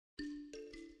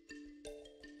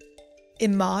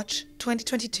In March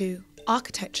 2022,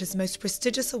 architecture's most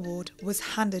prestigious award was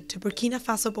handed to Burkina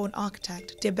Faso-born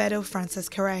architect Diabedo Francis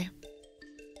Carré.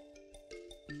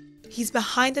 He's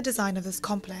behind the design of this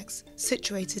complex,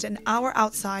 situated an hour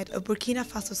outside of Burkina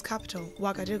Faso's capital,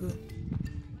 Ouagadougou.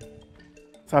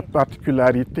 Sa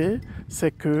particularité,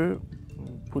 c'est que,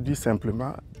 pour dire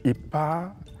simplement, il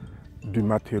part du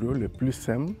matériau le plus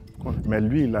simple, mais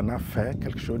lui, il en a fait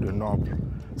quelque chose de noble.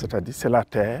 C'est-à-dire, c'est la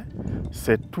terre,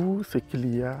 c'est tout ce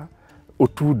qu'il y a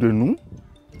autour de nous.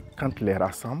 Quand il les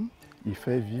rassemble, il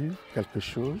fait vivre quelque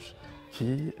chose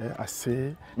qui est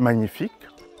assez magnifique.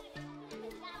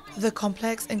 The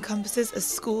complex encompasses a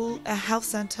school, a health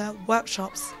centre,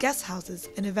 workshops, guest houses,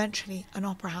 and eventually an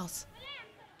opera house.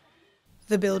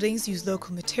 The buildings use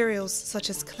local materials such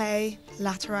as clay,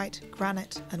 laterite,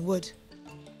 granite, and wood.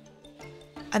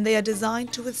 And they are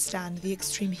designed to withstand the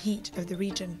extreme heat of the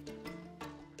region.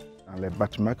 Dans les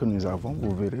bâtiments que nous avons,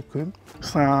 vous verrez que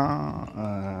sans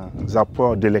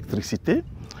apport d'électricité,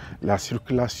 la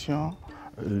circulation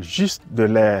juste de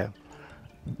l'air,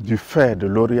 du fait de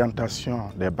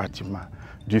l'orientation des bâtiments,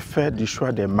 du fait du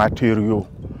choix des matériaux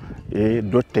et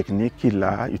d'autres techniques qu'il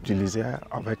a utilisées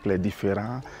avec les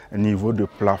différents niveaux de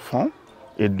plafond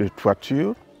et de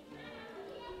toiture.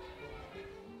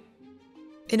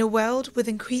 In a world with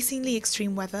increasingly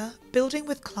extreme weather, building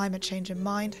with climate change in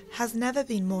mind has never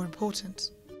been more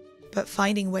important. But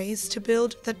finding ways to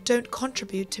build that don't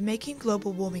contribute to making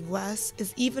global warming worse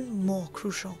is even more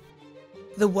crucial.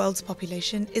 The world's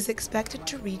population is expected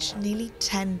to reach nearly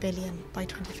 10 billion by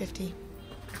 2050.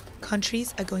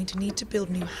 Countries are going to need to build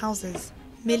new houses,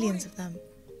 millions of them,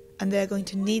 and they are going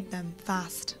to need them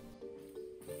fast.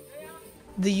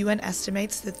 The UN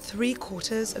estimates that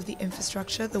 3/4 of the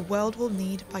infrastructure the world will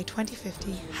need by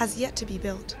 2050 has yet to be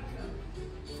built.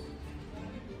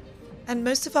 And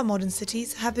most of our modern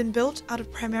cities have been built out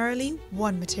of primarily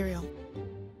one material: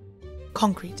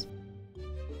 concrete.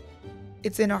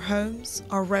 It's in our homes,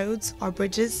 our roads, our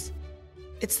bridges.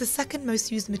 It's the second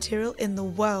most used material in the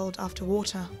world after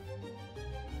water.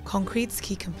 Concrete's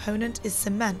key component is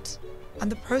cement,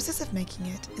 and the process of making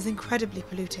it is incredibly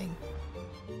polluting.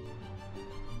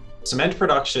 Cement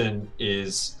production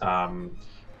is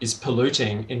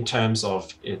polluting in terms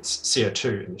of its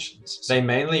CO2 emissions. They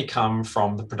mainly come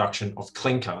from the production of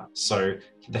clinker, so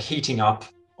the heating up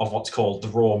of what's called the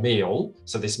raw meal,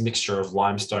 so this mixture of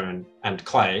limestone and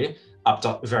clay, up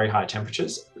to very high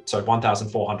temperatures, so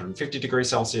 1,450 degrees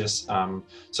Celsius.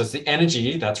 So it's the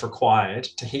energy that's required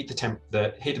to heat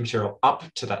the material up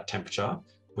to that temperature,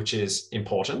 which is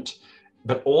important.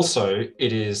 But also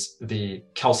it is the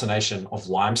calcination of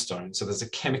limestone. So there's a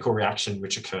chemical reaction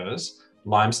which occurs.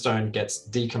 Limestone gets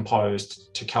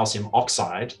decomposed to calcium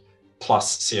oxide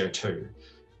plus CO2.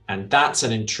 And that's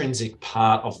an intrinsic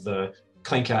part of the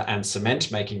clinker and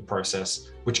cement making process,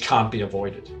 which can't be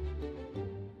avoided.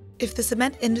 If the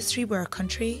cement industry were a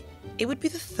country, it would be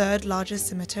the third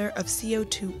largest emitter of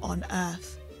CO2 on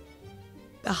Earth,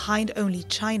 behind only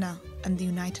China and the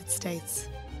United States.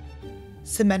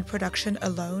 Cement production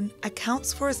alone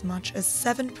accounts for as much as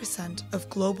 7% of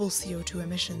global CO2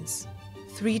 emissions,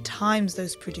 3 times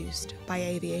those produced by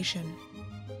aviation.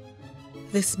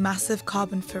 This massive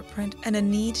carbon footprint and a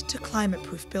need to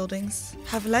climate-proof buildings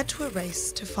have led to a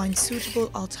race to find suitable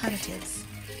alternatives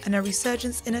and a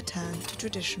resurgence in a turn to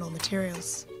traditional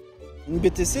materials. Une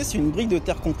BTC, c'est une brique de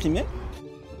terre comprimée.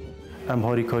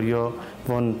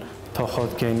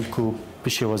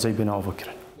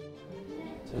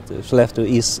 Skellefteå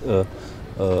is a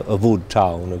wood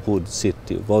town, a wood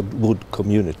city, a wood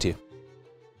community.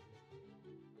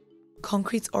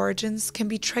 Concrete's origins can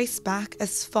be traced back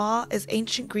as far as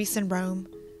ancient Greece and Rome,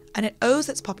 and it owes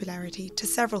its popularity to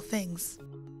several things.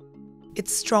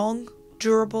 It's strong,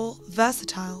 durable,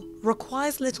 versatile,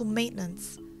 requires little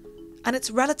maintenance, and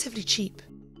it's relatively cheap.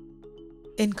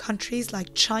 In countries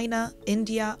like China,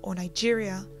 India, or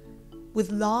Nigeria, with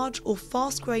large or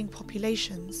fast-growing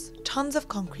populations, tons of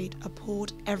concrete are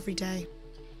poured every day.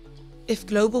 If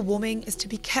global warming is to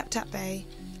be kept at bay,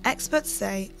 experts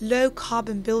say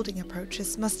low-carbon building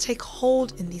approaches must take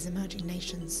hold in these emerging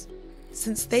nations,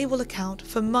 since they will account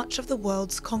for much of the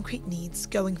world's concrete needs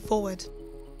going forward.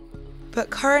 But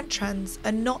current trends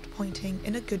are not pointing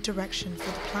in a good direction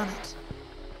for the planet.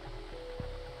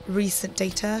 Recent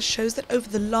data shows that over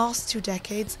the last 2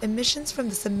 decades, emissions from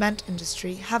the cement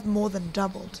industry have more than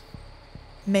doubled,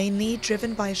 mainly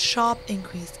driven by a sharp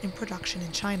increase in production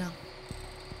in China.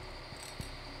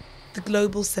 The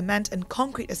Global Cement and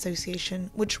Concrete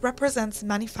Association, which represents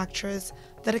manufacturers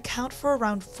that account for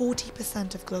around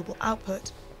 40% of global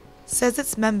output, says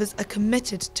its members are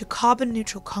committed to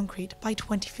carbon-neutral concrete by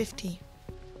 2050.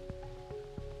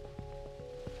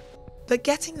 but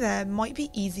getting there might be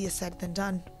easier said than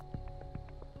done.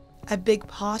 A big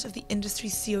part of the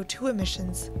industry's CO2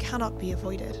 emissions cannot be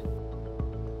avoided.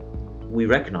 We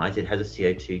recognise it has a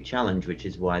CO2 challenge, which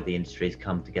is why the industry has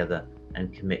come together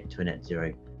and commit to a net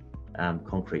zero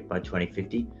concrete by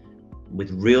 2050,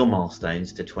 with real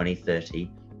milestones to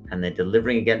 2030, and they're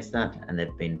delivering against that, and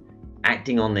they've been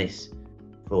acting on this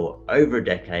for over a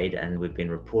decade, and we've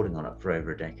been reporting on it for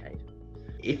over a decade.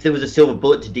 If there was a silver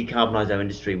bullet to decarbonise our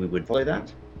industry, we would follow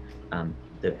that.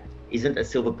 There isn't a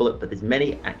silver bullet, but there's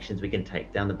many actions we can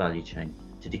take down the value chain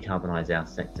to decarbonise our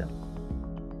sector.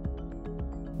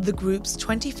 The group's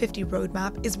 2050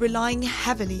 roadmap is relying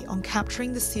heavily on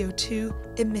capturing the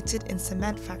CO2 emitted in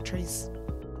cement factories.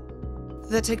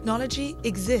 The technology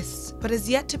exists, but is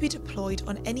yet to be deployed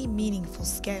on any meaningful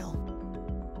scale.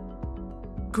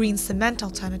 Green cement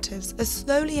alternatives are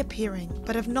slowly appearing,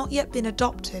 but have not yet been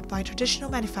adopted by traditional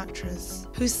manufacturers,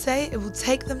 who say it will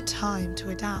take them time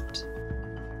to adapt.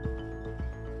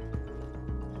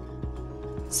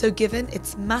 So given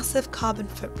its massive carbon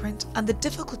footprint and the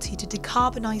difficulty to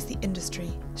decarbonise the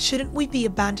industry, shouldn't we be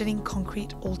abandoning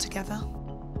concrete altogether?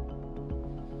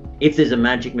 If there's a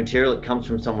magic material that comes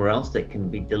from somewhere else that can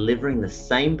be delivering the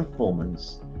same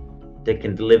performance, that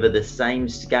can deliver the same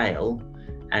scale,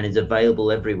 and is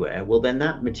available everywhere, well then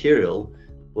that material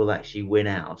will actually win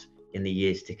out in the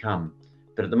years to come.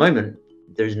 But at the moment,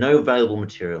 there's no available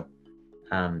material.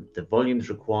 The volumes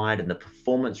required and the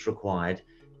performance required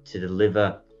to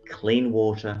deliver clean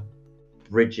water,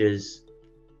 bridges,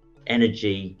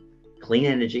 energy, clean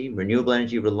energy, renewable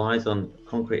energy relies on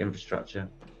concrete infrastructure,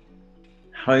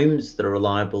 homes that are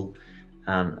reliable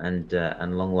and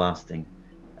long-lasting,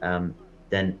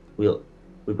 then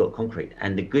we've got concrete.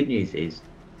 And the good news is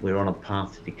we're on a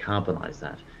path to decarbonise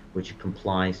that, which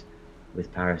complies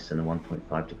with Paris and the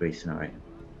 1.5 degree scenario.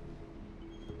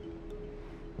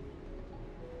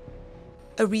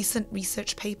 A recent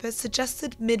research paper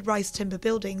suggested mid-rise timber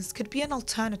buildings could be an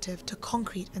alternative to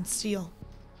concrete and steel,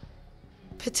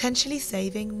 potentially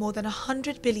saving more than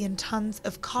 100 billion tonnes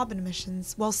of carbon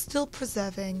emissions while still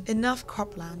preserving enough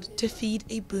cropland to feed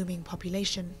a booming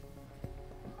population.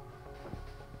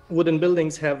 Wooden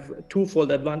buildings have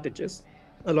twofold advantages.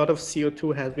 A lot of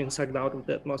CO2 has been sucked out of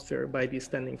the atmosphere by these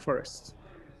standing forests.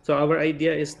 So our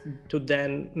idea is to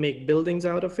then make buildings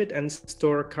out of it and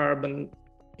store carbon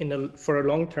for a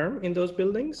long term in those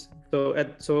buildings.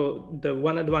 So the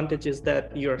one advantage is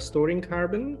that you're storing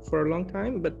carbon for a long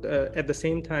time, but at the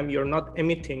same time, you're not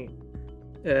emitting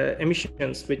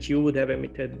emissions which you would have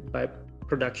emitted by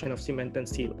production of cement and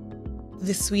steel.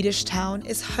 The Swedish town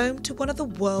is home to one of the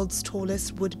world's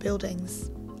tallest wood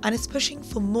buildings and is pushing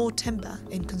for more timber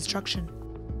in construction.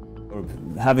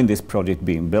 Having this project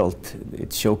being built,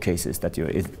 it showcases that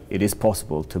it is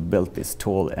possible to build this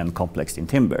tall and complex in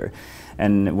timber.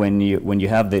 And when you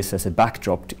have this as a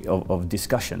backdrop of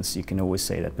discussions, you can always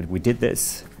say that, but we did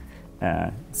this.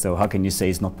 So how can you say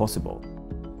it's not possible?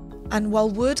 And while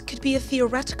wood could be a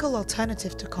theoretical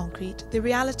alternative to concrete, the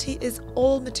reality is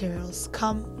all materials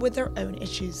come with their own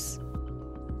issues.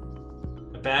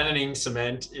 Abandoning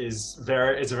cement is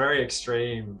a very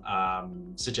extreme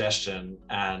suggestion,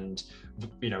 and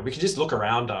we can just look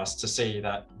around us to see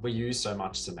that we use so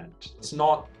much cement. It's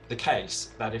not the case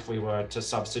that if we were to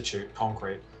substitute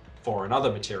concrete for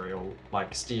another material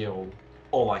like steel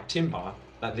or like timber,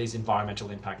 that these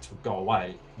environmental impacts would go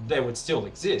away. They would still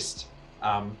exist.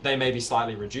 They may be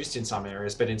slightly reduced in some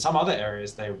areas, but in some other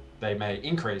areas they may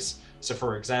increase. So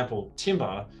for example,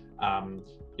 timber,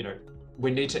 we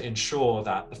need to ensure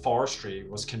that the forestry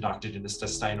was conducted in a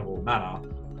sustainable manner.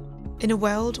 In a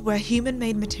world where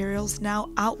human-made materials now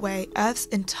outweigh Earth's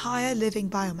entire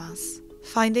living biomass,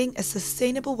 finding a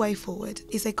sustainable way forward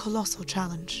is a colossal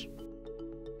challenge.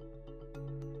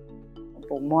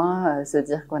 Pour moi, se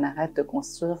dire qu'on arrête de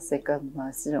construire, c'est comme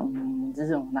si on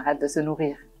dit on arrête de se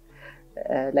nourrir.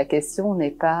 La question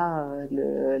n'est pas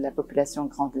la population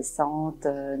grandissante,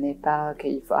 n'est pas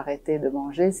qu'il faut arrêter de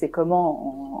manger, c'est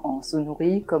comment on se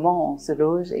nourrit, comment on se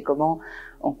loge et comment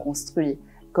on construit.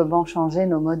 Comment changer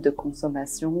nos modes de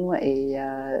consommation et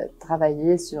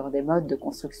travailler sur des modes de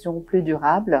construction plus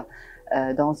durables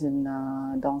dans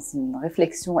une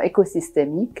réflexion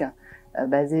écosystémique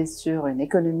basée sur une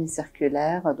économie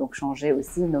circulaire, donc changer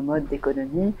aussi nos modes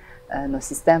d'économie, nos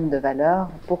systèmes de valeurs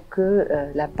pour que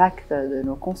l'impact de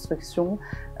nos constructions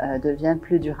devienne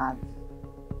plus durable.